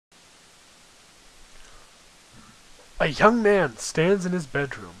A young man stands in his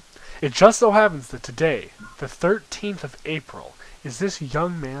bedroom. It just so happens that today, the 13th of April, is this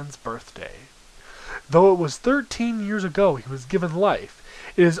young man's birthday. Though it was 13 years ago he was given life,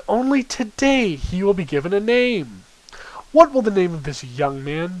 it is only today he will be given a name. What will the name of this young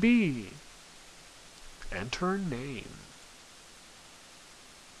man be? Enter name.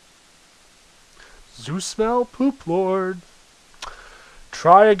 Zoosmell Poop Lord.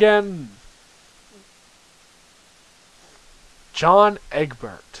 Try again. John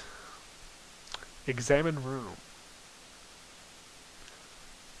Egbert. Examine room.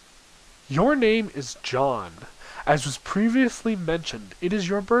 Your name is John. As was previously mentioned, it is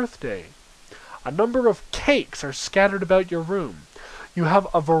your birthday. A number of cakes are scattered about your room. You have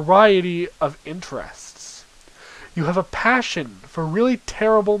a variety of interests. You have a passion for really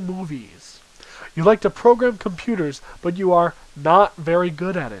terrible movies. You like to program computers, but you are not very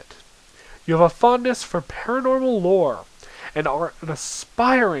good at it. You have a fondness for paranormal lore and are an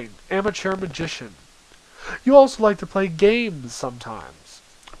aspiring amateur magician. You also like to play games sometimes.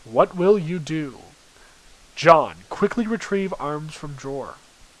 What will you do? John, quickly retrieve arms from drawer.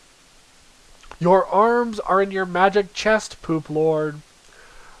 Your arms are in your magic chest, Poop Lord.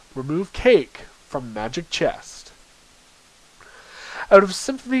 Remove cake from magic chest. Out of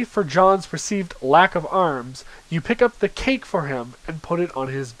sympathy for John's perceived lack of arms, you pick up the cake for him and put it on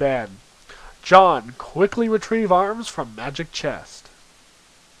his bed. John, quickly retrieve arms from magic chest.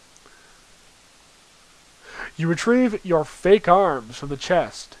 You retrieve your fake arms from the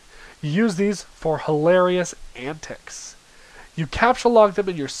chest. You use these for hilarious antics. You capsule log them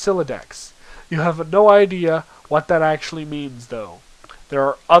in your Silodex. You have no idea what that actually means, though. There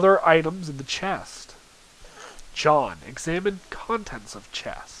are other items in the chest. John, examine contents of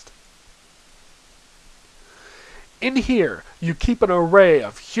chest. In here, you keep an array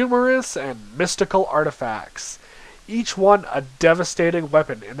of humorous and mystical artifacts, each one a devastating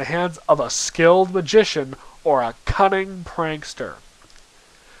weapon in the hands of a skilled magician or a cunning prankster.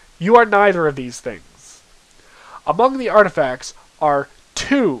 You are neither of these things. Among the artifacts are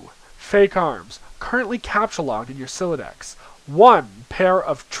 2 fake arms, currently capsule logged in your Silodex, 1 pair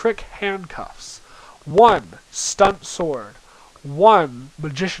of trick handcuffs, 1 stunt sword, 1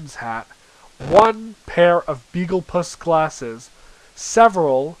 magician's hat, 1 pair of Beaglepuss glasses,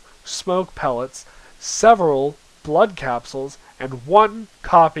 several smoke pellets, several blood capsules, and 1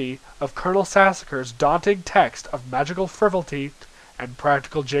 copy of Colonel Sassacre's daunting text of magical frivolity and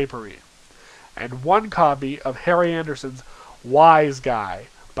practical japery, and 1 copy of Harry Anderson's Wise Guy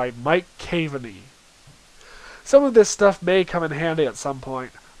by Mike Caveney. Some of this stuff may come in handy at some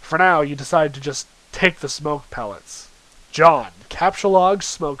point. For now, you decide to just take the smoke pellets. John, capsule log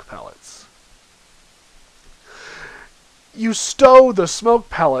smoke pellets. You stow the smoke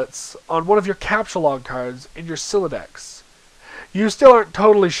pellets on one of your capsule log cards in your Silodex. You still aren't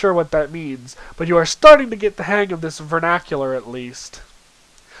totally sure what that means, but you are starting to get the hang of this vernacular at least.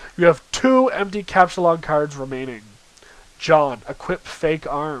 You have 2 empty capsule log cards remaining. John, equip fake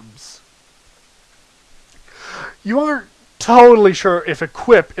arms. You aren't totally sure if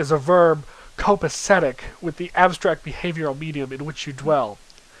equip is a verb copacetic with the abstract behavioral medium in which you dwell,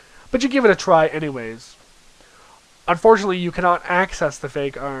 but you give it a try anyways. Unfortunately, you cannot access the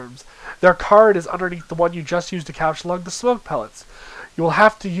fake arms. Their card is underneath the one you just used to capsule log the smoke pellets. You will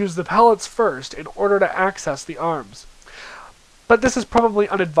have to use the pellets first in order to access the arms. But this is probably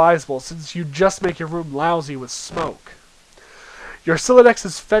unadvisable since you just make your room lousy with smoke. Your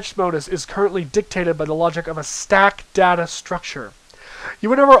Silodex's fetch modus is currently dictated by the logic of a stack data structure. You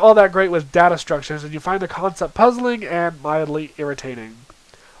were never all that great with data structures, and you find the concept puzzling and mildly irritating.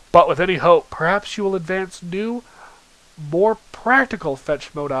 But with any hope, perhaps you will advance new, more practical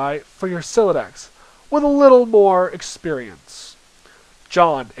fetch modi for your Silodex, with a little more experience.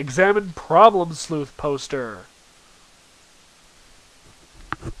 John, examine Problem Sleuth poster.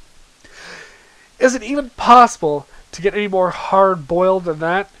 Is it even possible to get any more hard-boiled than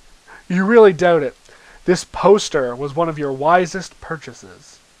that? You really doubt it. This poster was one of your wisest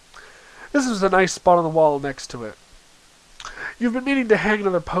purchases. This is a nice spot on the wall next to it. You've been meaning to hang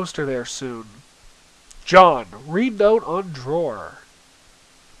another poster there soon. John, read note on drawer.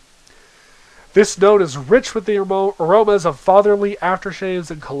 This note is rich with the aromas of fatherly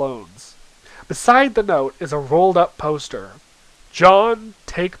aftershaves and colognes. Beside the note is a rolled-up poster. John,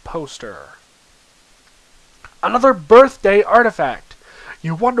 take poster. Another birthday artifact.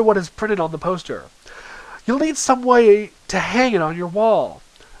 You wonder what is printed on the poster. You'll need some way to hang it on your wall.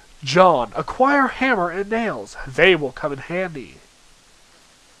 John, acquire hammer and nails. They will come in handy.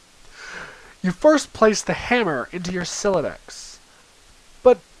 You first place the hammer into your Silodex.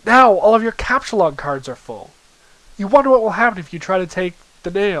 But now all of your capsule log cards are full. You wonder what will happen if you try to take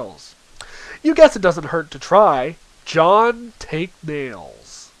the nails. You guess it doesn't hurt to try. John, take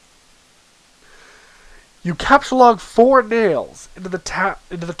nails. You capture log 4 nails into the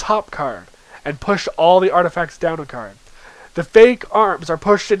top card and push all the artifacts down a card. The fake arms are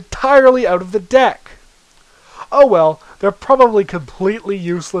pushed entirely out of the deck. Oh well, they're probably completely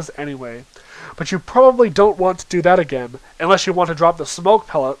useless anyway. But you probably don't want to do that again, unless you want to drop the smoke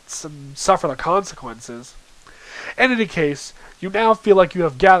pellets and suffer the consequences. In any case, you now feel like you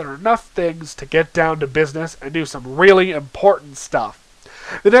have gathered enough things to get down to business and do some really important stuff.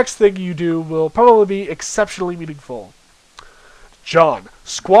 The next thing you do will probably be exceptionally meaningful. John,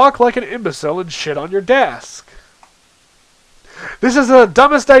 squawk like an imbecile and shit on your desk. This is the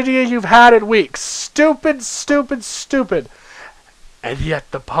dumbest idea you've had in weeks. Stupid, stupid, stupid. And yet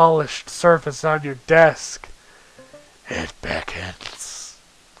the polished surface on your desk, it beckons.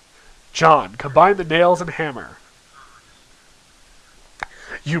 John, combine the nails and hammer.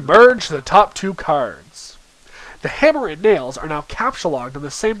 You merge the top 2 cards. The hammer and nails are now capsulogged on the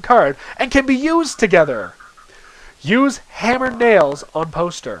same card and can be used together. Use hammer nails on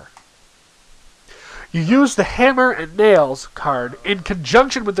poster. You use the hammer and nails card in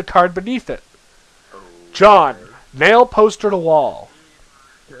conjunction with the card beneath it. John, nail poster to wall.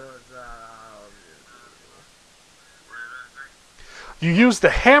 You use the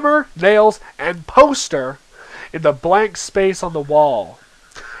hammer, nails, and poster in the blank space on the wall.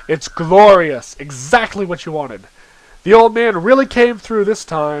 It's glorious, exactly what you wanted. The old man really came through this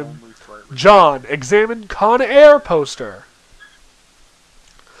time. John, examine Con Air poster.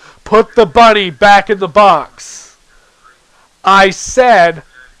 Put the bunny back in the box. I said,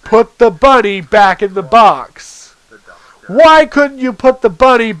 put the bunny back in the box. Why couldn't you put the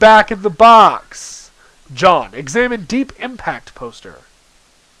bunny back in the box? John, examine Deep Impact poster.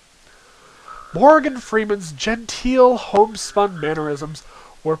 Morgan Freeman's genteel homespun mannerisms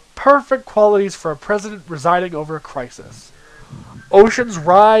were perfect qualities for a president residing over a crisis. Oceans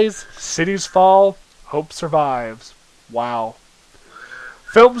rise, cities fall, hope survives. Wow.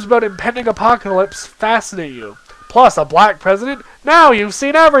 Films about impending apocalypse fascinate you. Plus a black president? Now you've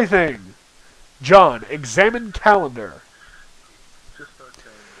seen everything! John, examine calendar.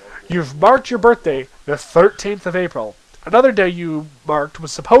 You've marked your birthday, the 13th of April. Another day you marked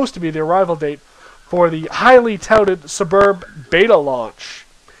was supposed to be the arrival date for the highly touted Suburb beta launch.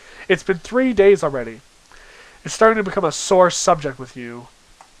 It's been 3 days already. It's starting to become a sore subject with you.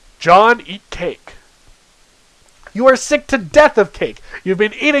 John, eat cake. You are sick to death of cake. You've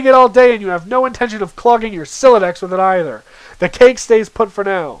been eating it all day and you have no intention of clogging your Silodex with it either. The cake stays put for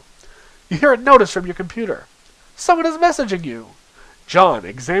now. You hear a notice from your computer. Someone is messaging you. John,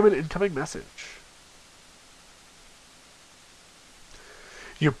 examine incoming message.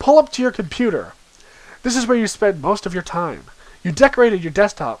 You pull up to your computer. This is where you spend most of your time. You decorated your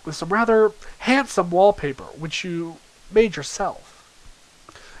desktop with some rather handsome wallpaper, which you made yourself.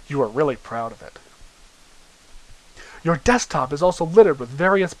 You are really proud of it. Your desktop is also littered with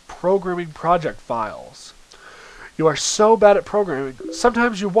various programming project files. You are so bad at programming,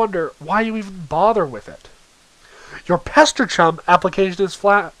 sometimes you wonder why you even bother with it. Your Pester Chum application is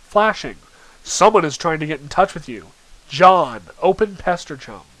flashing. Someone is trying to get in touch with you. John, open Pester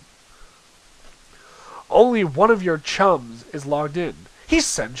Chum. Only one of your chums is logged in. He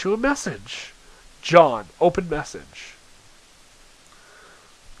sent you a message. John, open message.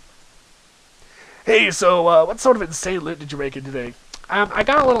 Hey, so what sort of insane loot did you make in today? I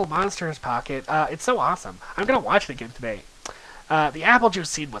got a little monster's pocket. It's so awesome. I'm gonna watch it again today. The apple juice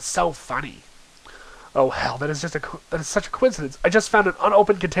scene was so funny. Oh hell, that is such a coincidence. I just found an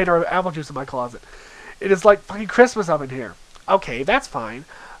unopened container of apple juice in my closet. It is like fucking Christmas up in here. Okay, that's fine.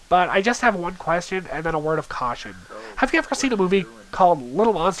 But I just have one question and then a word of caution. Have you ever seen a movie called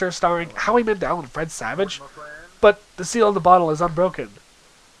Little Monsters starring Howie Mandel and Fred Savage? But the seal on the bottle is unbroken.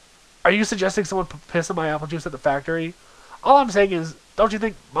 Are you suggesting someone put piss in my apple juice at the factory? All I'm saying is, don't you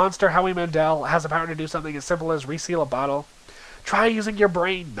think Monster Howie Mandel has the power to do something as simple as reseal a bottle? Try using your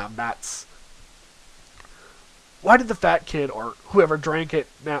brain, numbnuts. Why did the fat kid, or whoever drank it,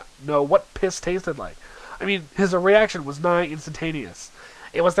 know what piss tasted like? I mean, his reaction was nigh instantaneous.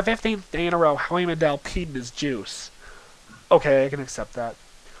 It was the 15th day in a row Howie Mandel peed in his juice. Okay, I can accept that.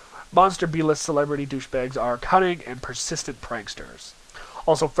 Monster B-list celebrity douchebags are cunning and persistent pranksters.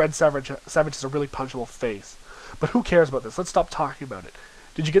 Also, Fred Savage has a really punchable face. But who cares about this? Let's stop talking about it.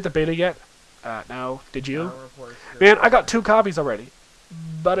 Did you get the beta yet? No. Did you? Man, I got 2 copies already.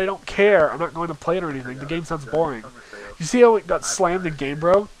 But I don't care. I'm not going to play it or anything. The game sounds boring. You see how it got slammed in Game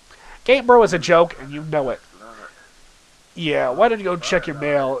Bro? Game Bro is a joke, and you know it. Yeah, why don't you go check your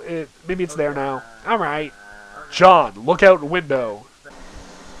mail? Maybe it's there now. Alright. John, look out window.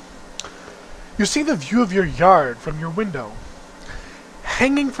 You see the view of your yard from your window.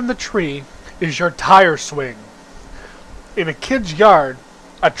 Hanging from the tree is your tire swing. In a kid's yard,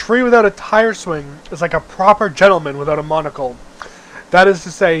 a tree without a tire swing is like a proper gentleman without a monocle. That is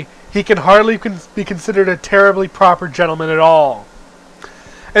to say, he can hardly be considered a terribly proper gentleman at all.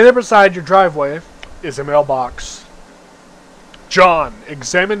 And there beside your driveway is a mailbox. John,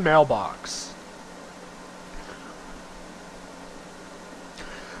 examine mailbox.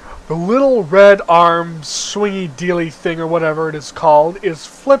 The little red arm swingy dealy thing or whatever it is called is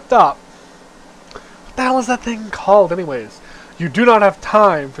flipped up. What the hell is that thing called anyways? You do not have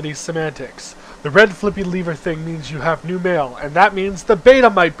time for these semantics. The red flippy lever thing means you have new mail, and that means the beta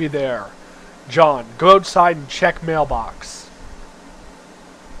might be there. John, go outside and check mailbox.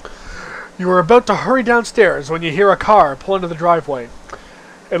 You are about to hurry downstairs when you hear a car pull into the driveway.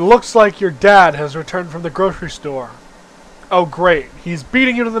 It looks like your dad has returned from the grocery store. Oh great, he's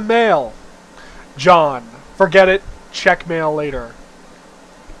beating you to the mail. John, forget it, check mail later.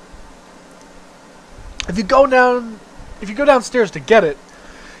 If you go downstairs to get it,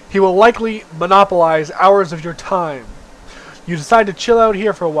 he will likely monopolize hours of your time. You decide to chill out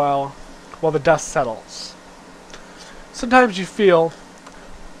here for a while the dust settles. Sometimes you feel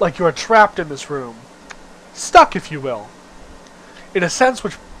like you are trapped in this room. Stuck, if you will. In a sense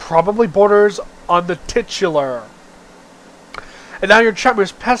which probably borders on the titular. And now your chum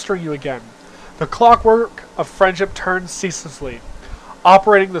is pestering you again. The clockwork of friendship turns ceaselessly,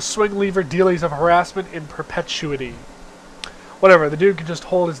 operating the swing lever dealies of harassment in perpetuity. Whatever, the dude can just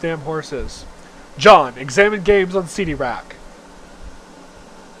hold his damn horses. John, examine games on CD rack.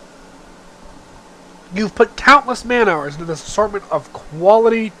 You've put countless man-hours into this assortment of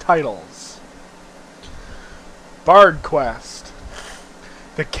quality titles. Bard Quest.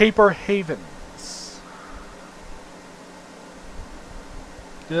 The Caper Havens.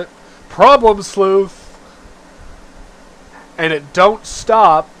 Problem Sleuth. And it don't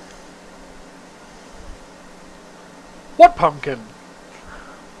stop. What pumpkin?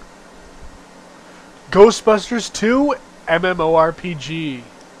 Ghostbusters 2 MMORPG.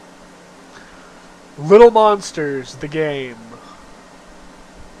 Little Monsters, the game.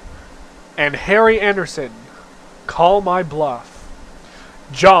 And Harry Anderson, Call My Bluff.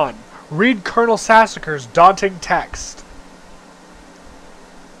 John, read Colonel Sassacre's daunting text.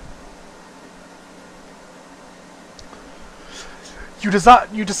 You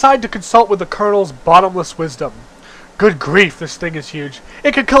decide to consult with the Colonel's bottomless wisdom. Good grief, this thing is huge.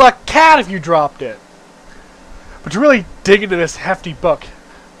 It could kill a cat if you dropped it. But to really dig into this hefty book,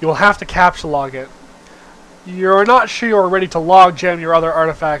 you will have to capture log it. You're not sure you're ready to log jam your other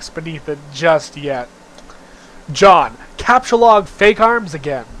artifacts beneath it just yet. John, capture log fake arms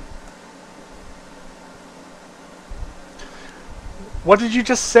again. What did you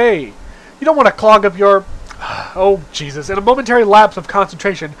just say? You don't want to clog up your... Oh, Jesus. In a momentary lapse of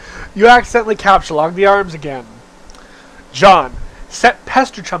concentration, you accidentally capture log the arms again. John, set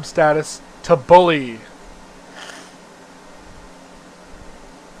Pester Chump status to bully.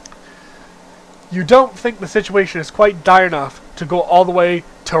 You don't think the situation is quite dire enough to go all the way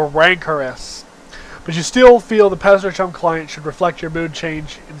to rancorous, but you still feel the Pester Chump client should reflect your mood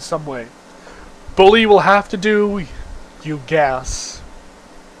change in some way. Bully will have to do, you guess.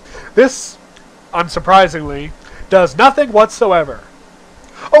 This, unsurprisingly, does nothing whatsoever.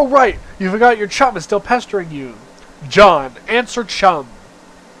 Oh right, you forgot your chum is still pestering you. John, answer chum.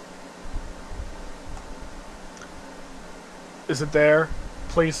 Is it there?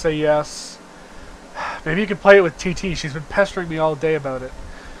 Please say yes. Maybe you can play it with TT. She's been pestering me all day about it.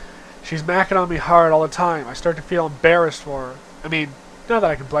 She's macking on me hard all the time. I start to feel embarrassed for her. I mean, not that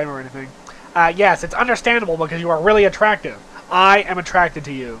I can blame her or anything. Yes, it's understandable because you are really attractive. I am attracted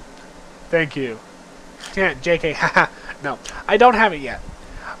to you. Thank you. Yeah, JK, haha. No, I don't have it yet.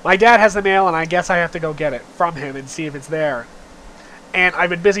 My dad has the mail and I guess I have to go get it from him and see if it's there. And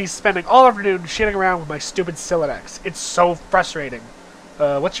I've been busy spending all afternoon shitting around with my stupid Silodex. It's so frustrating.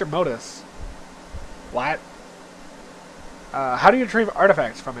 What's your modus? What? How do you retrieve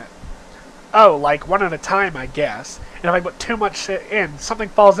artifacts from it? Oh, like one at a time, I guess. And if I put too much shit in, something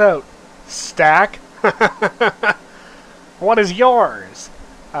falls out. Stack? What is yours?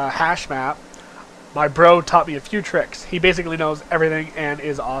 Hash map. My bro taught me a few tricks. He basically knows everything and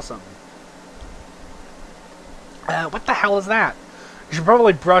is awesome. What the hell is that? You should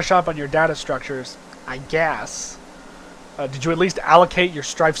probably brush up on your data structures, I guess. Did you at least allocate your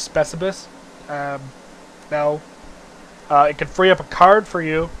Strife Specibus? No. It can free up a card for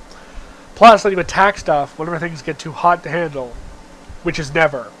you. Plus, let you attack stuff whenever things get too hot to handle. Which is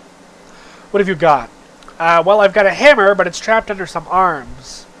never. What have you got? Well, I've got a hammer, but it's trapped under some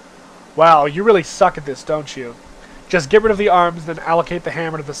arms. Wow, you really suck at this, don't you? Just get rid of the arms, then allocate the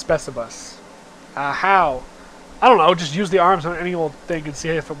hammer to the specibus. How? I don't know, just use the arms on any old thing and see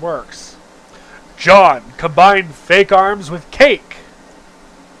if it works. John, combine fake arms with cake.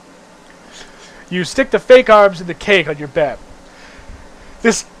 You stick the fake arms in the cake on your bed.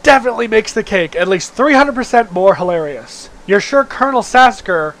 This definitely makes the cake at least 300% more hilarious. You're sure Colonel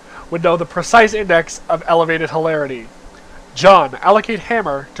Sasker would know the precise index of elevated hilarity. John, allocate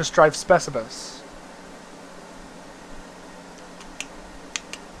hammer to strife specibus.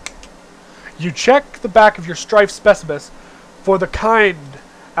 You check the back of your strife specibus for the kind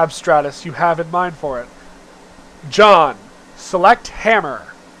abstratus you have in mind for it. John, select hammer.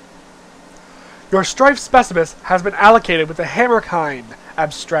 Your strife specibus has been allocated with the hammer kind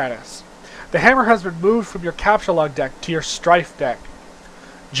abstratus. The hammer has been moved from your capture log deck to your strife deck.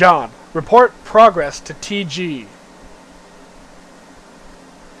 John, report progress to TG.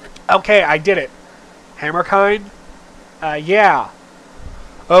 Okay, I did it. Hammer kind? Yeah.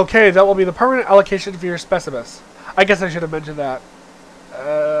 Okay, that will be the permanent allocation for your specibus. I guess I should have mentioned that.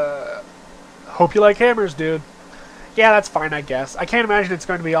 Hope you like hammers, dude. Yeah, that's fine, I guess. I can't imagine it's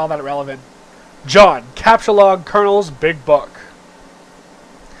going to be all that relevant. John, capture log Colonel's big book.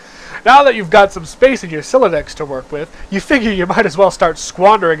 Now that you've got some space in your Sylladex to work with, you figure you might as well start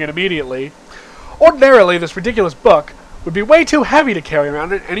squandering it immediately. Ordinarily, this ridiculous book would be way too heavy to carry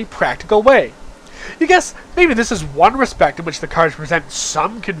around in any practical way. You guess maybe this is one respect in which the cards present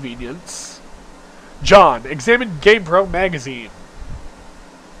some convenience. John, examine GamePro magazine.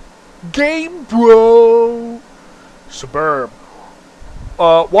 GamePro! Suburb.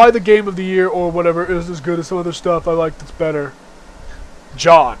 Why the game of the year or whatever is as good as some other stuff I like that's better.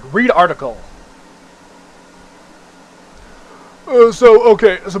 John, read article.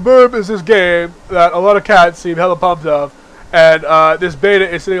 Okay, Suburb is this game that a lot of cats seem hella pumped of, and this beta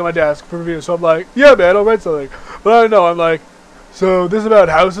is sitting on my desk for review, so I'm like, yeah man, I'll write something. But I don't know, I'm like, so this is about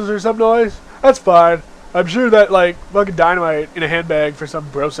houses or some noise? That's fine. I'm sure that, like, fucking dynamite in a handbag for some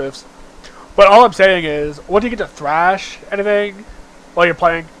brosifs. But all I'm saying is, what do you get to thrash anything while you're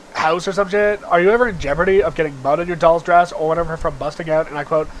playing house or some shit? Are you ever in jeopardy of getting mud on your doll's dress or whatever from busting out, and I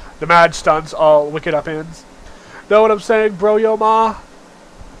quote, the mad stunts all wicked up-ins? Know what I'm saying, bro yo ma?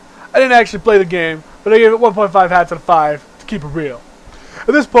 I didn't actually play the game, but I gave it 1.5 hats out of 5 to keep it real. At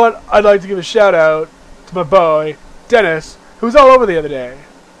this point, I'd like to give a shout out to my boy, Dennis, who was all over the other day.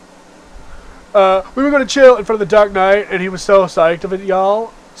 We were going to chill in front of the Dark Knight, and he was so psyched of it,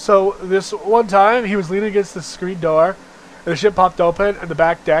 y'all. So this one time, he was leaning against the screen door, and the ship popped open, and the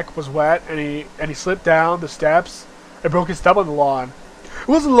back deck was wet, and he slipped down the steps and broke his thumb on the lawn. It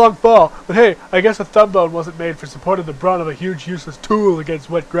wasn't a long fall, but hey, I guess a thumb bone wasn't made for supporting the brunt of a huge useless tool against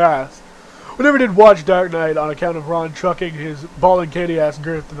wet grass. We never did watch Dark Knight on account of Ron trucking his balding Katie-ass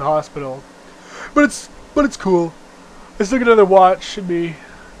girth to the hospital. But it's cool. I still get another watch in me.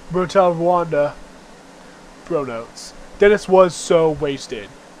 Brotel Rwanda. Bro notes. Dennis was so wasted.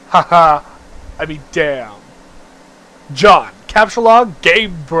 Haha. I mean, damn. John, capture log,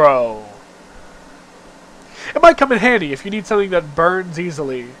 Game Bro. It might come in handy if you need something that burns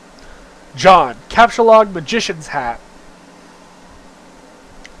easily. John, capture log, Magician's Hat.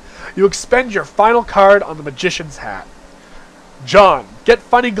 You expend your final card on the Magician's Hat. John, get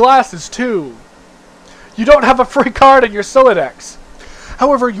funny glasses too. You don't have a free card in your Sylladex.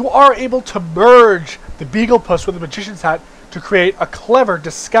 However, you are able to merge the Beaglepuss with the Magician's Hat to create a clever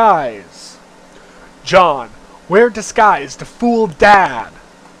disguise. John, wear disguise to fool Dad.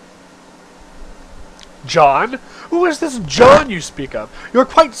 John? Who is this John you speak of? You are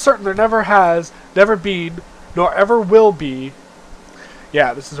quite certain there never has, never been, nor ever will be.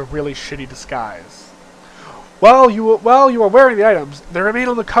 Yeah, this is a really shitty disguise. While you are wearing the items, they remain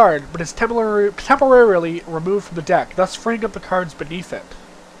on the card, but is temporarily removed from the deck, thus freeing up the cards beneath it.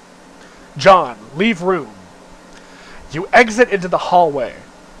 John, leave room. You exit into the hallway.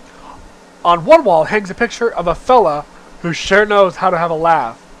 On one wall hangs a picture of a fella who sure knows how to have a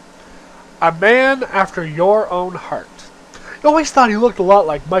laugh. A man after your own heart. You always thought he looked a lot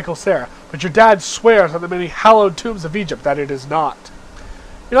like Michael Cera, but your dad swears on the many hallowed tombs of Egypt that it is not.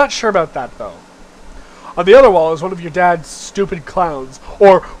 You're not sure about that, though. On the other wall is one of your dad's stupid clowns,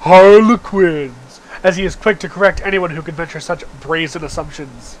 or harlequins, as he is quick to correct anyone who could venture such brazen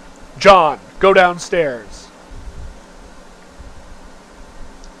assumptions. John, go downstairs.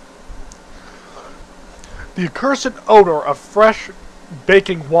 The accursed odor of fresh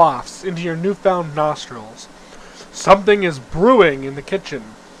baking wafts into your newfound nostrils. Something is brewing in the kitchen.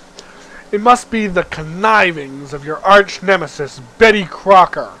 It must be the connivings of your arch nemesis, Betty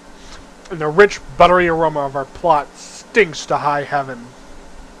Crocker. and the rich, buttery aroma of our plot stinks to high heaven.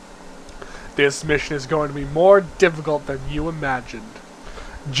 This mission is going to be more difficult than you imagined.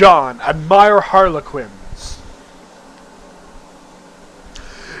 John, admire harlequins.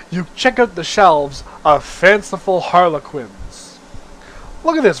 You check out the shelves of fanciful harlequins.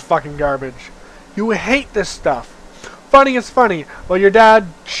 Look at this fucking garbage. You hate this stuff. Funny is funny, but your dad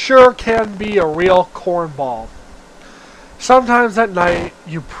sure can be a real cornball. Sometimes at night,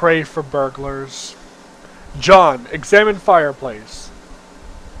 you pray for burglars. John, examine fireplace.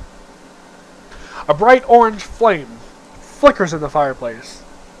 A bright orange flame flickers in the fireplace.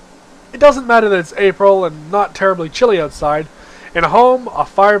 It doesn't matter that it's April and not terribly chilly outside. In a home, a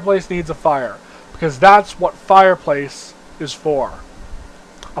fireplace needs a fire, because that's what fireplace is for.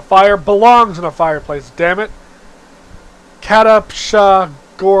 A fire belongs in a fireplace, damn it.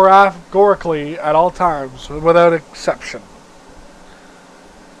 Categorically at all times, without exception.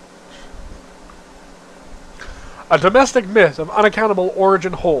 A domestic myth of unaccountable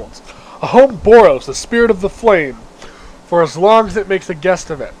origin holds. A home borrows the spirit of the flame for as long as it makes a guest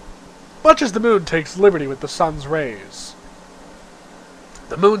of it, much as the moon takes liberty with the sun's rays.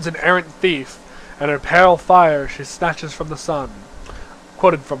 The moon's an errant thief, and her pale fire she snatches from the sun.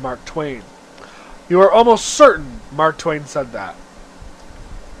 Quoted from Mark Twain. You are almost certain Mark Twain said that.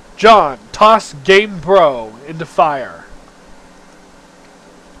 John, toss Game Bro into fire.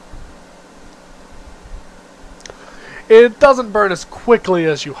 It doesn't burn as quickly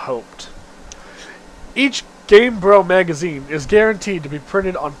as you hoped. Each Game Bro magazine is guaranteed to be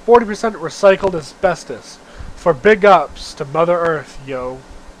printed on 40% recycled asbestos. For big ups to Mother Earth, yo.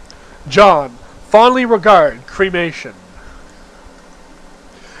 John, fondly regard cremation.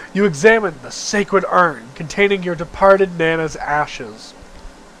 You examine the sacred urn containing your departed Nana's ashes.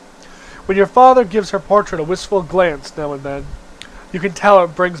 When your father gives her portrait a wistful glance now and then, you can tell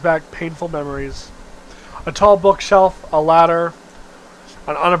it brings back painful memories. A tall bookshelf, a ladder,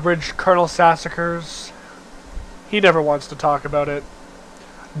 an unabridged Colonel Sassacres. He never wants to talk about it.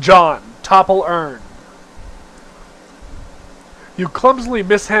 John, topple urn. You clumsily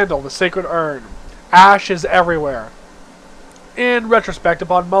mishandle the sacred urn. Ash is everywhere. In retrospect,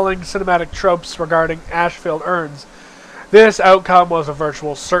 upon mulling cinematic tropes regarding ash-filled urns, this outcome was a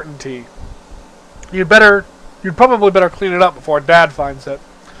virtual certainty. You'd probably better clean it up before Dad finds it.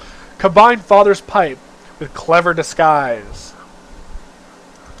 Combine father's pipe with clever disguise.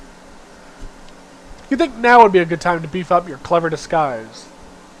 You think now would be a good time to beef up your clever disguise.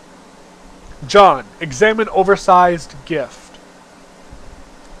 John, examine oversized gift.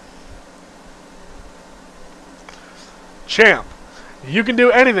 Champ, you can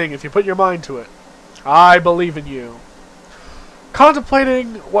do anything if you put your mind to it. I believe in you.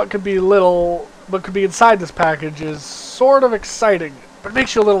 Contemplating what could be inside this package is sort of exciting, but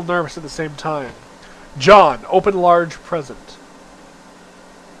makes you a little nervous at the same time. John, open large present.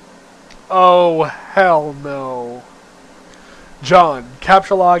 Oh, hell no. John,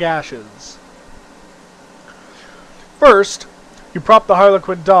 capture log ashes. First, you prop the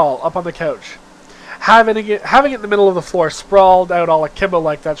Harlequin doll up on the couch. Having it in the middle of the floor, sprawled out all akimbo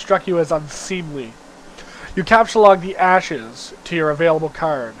like that, struck you as unseemly. You capture-log the ashes to your available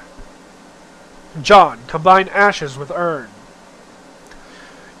card. John, combine ashes with urn.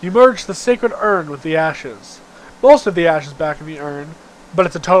 You merge the sacred urn with the ashes. Most of the ashes back in the urn, but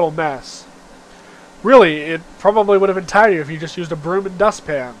it's a total mess. Really, it probably would have been tidier if you just used a broom and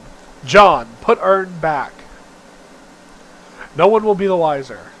dustpan. John, put urn back. No one will be the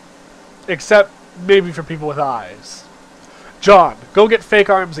wiser. Except maybe for people with eyes. John, go get fake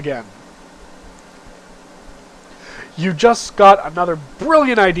arms again. You just got another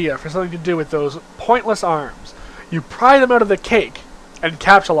brilliant idea for something to do with those pointless arms. You pry them out of the cake and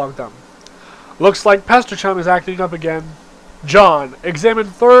capture-log them. Looks like Pester Chum is acting up again. John, examine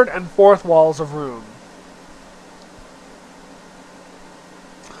third and fourth walls of room.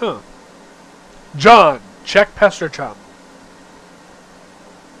 John, check Pester Chum.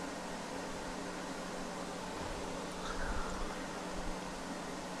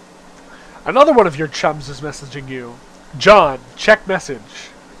 Another one of your chums is messaging you. John, check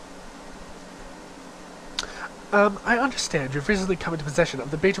message. I understand you've recently come into possession of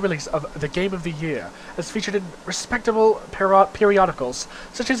the beta release of the Game of the Year, as featured in respectable periodicals,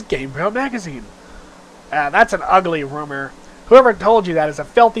 such as Game Bro magazine. That's an ugly rumor. Whoever told you that is a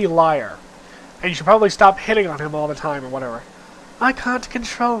filthy liar. And you should probably stop hitting on him all the time or whatever. I can't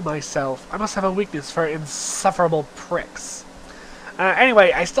control myself. I must have a weakness for insufferable pricks.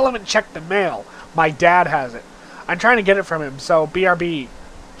 Anyway, I still haven't checked the mail. My dad has it. I'm trying to get it from him, so BRB.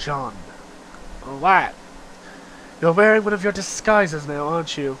 John. What? You're wearing one of your disguises now,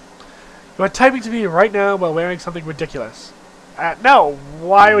 aren't you? You are typing to me right now while wearing something ridiculous. No,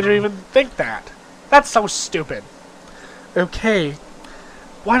 why would you even think that? That's so stupid. Okay,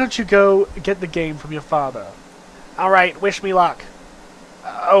 why don't you go get the game from your father? Alright, wish me luck.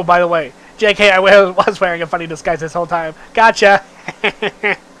 Oh, by the way, JK, I was wearing a funny disguise this whole time. Gotcha!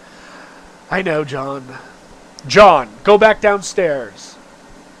 I know, John. John, go back downstairs.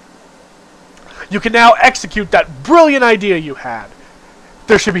 You can now execute that brilliant idea you had.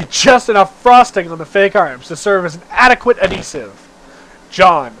 There should be just enough frosting on the fake arms to serve as an adequate adhesive.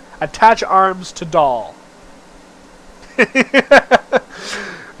 John, attach arms to doll.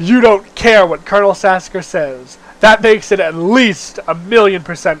 You don't care what Colonel Sasker says. That makes it at least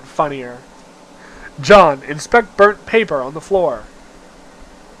 1,000,000% funnier. John, inspect burnt paper on the floor.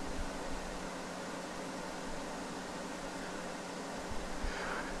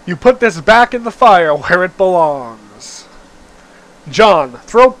 You put this back in the fire where it belongs. John,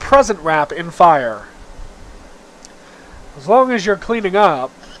 throw present wrap in fire. As long as you're cleaning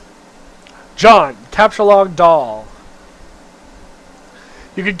up. John, capture log doll.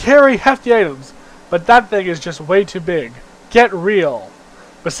 You can carry hefty items, but that thing is just way too big. Get real.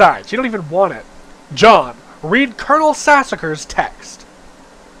 Besides, you don't even want it. John, read Colonel Sassaker's text.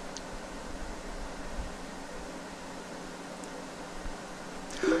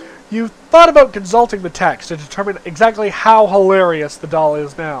 You thought about consulting the text to determine exactly how hilarious the doll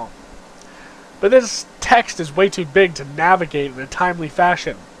is now. But this text is way too big to navigate in a timely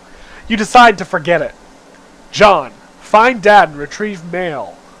fashion. You decide to forget it. John, find Dad and retrieve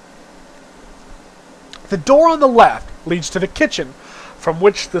mail. The door on the left leads to the kitchen, from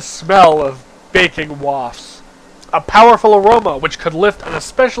which the smell of baking wafts. A powerful aroma which could lift an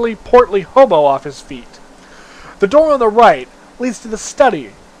especially portly hobo off his feet. The door on the right leads to the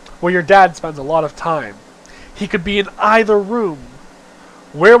study, where your dad spends a lot of time. He could be in either room.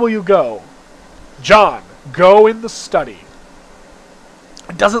 Where will you go? John, go in the study.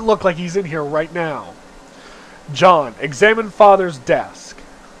 It doesn't look like he's in here right now. John, examine Father's desk.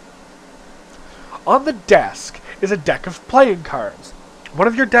 On the desk is a deck of playing cards, one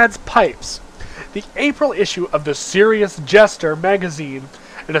of your dad's pipes, the April issue of the Serious Jester magazine,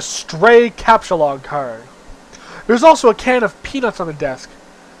 and a stray capsulog card. There's also a can of peanuts on the desk.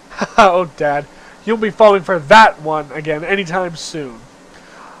 Oh, Dad, you'll be falling for that one again anytime soon.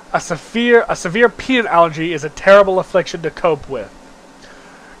 A severe peanut allergy is a terrible affliction to cope with.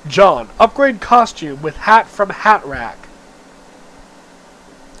 John, upgrade costume with hat from Hat Rack.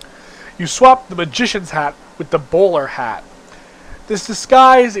 You swap the magician's hat with the bowler hat. This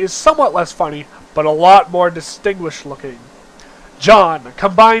disguise is somewhat less funny, but a lot more distinguished looking. John,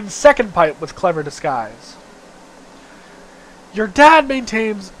 combine second pipe with clever disguise. Your dad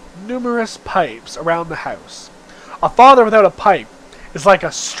maintains numerous pipes around the house. A father without a pipe is like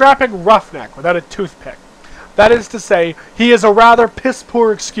a strapping roughneck without a toothpick. That is to say, he is a rather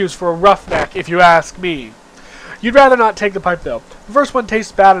piss-poor excuse for a roughneck, if you ask me. You'd rather not take the pipe, though. The first one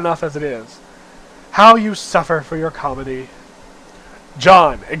tastes bad enough as it is. How you suffer for your comedy.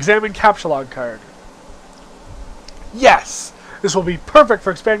 John, examine capsulog card. Yes! This will be perfect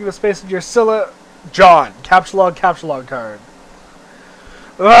for expanding the space in your John, capsulog card.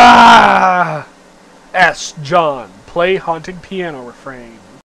 Ah! S. John, play haunting piano refrain.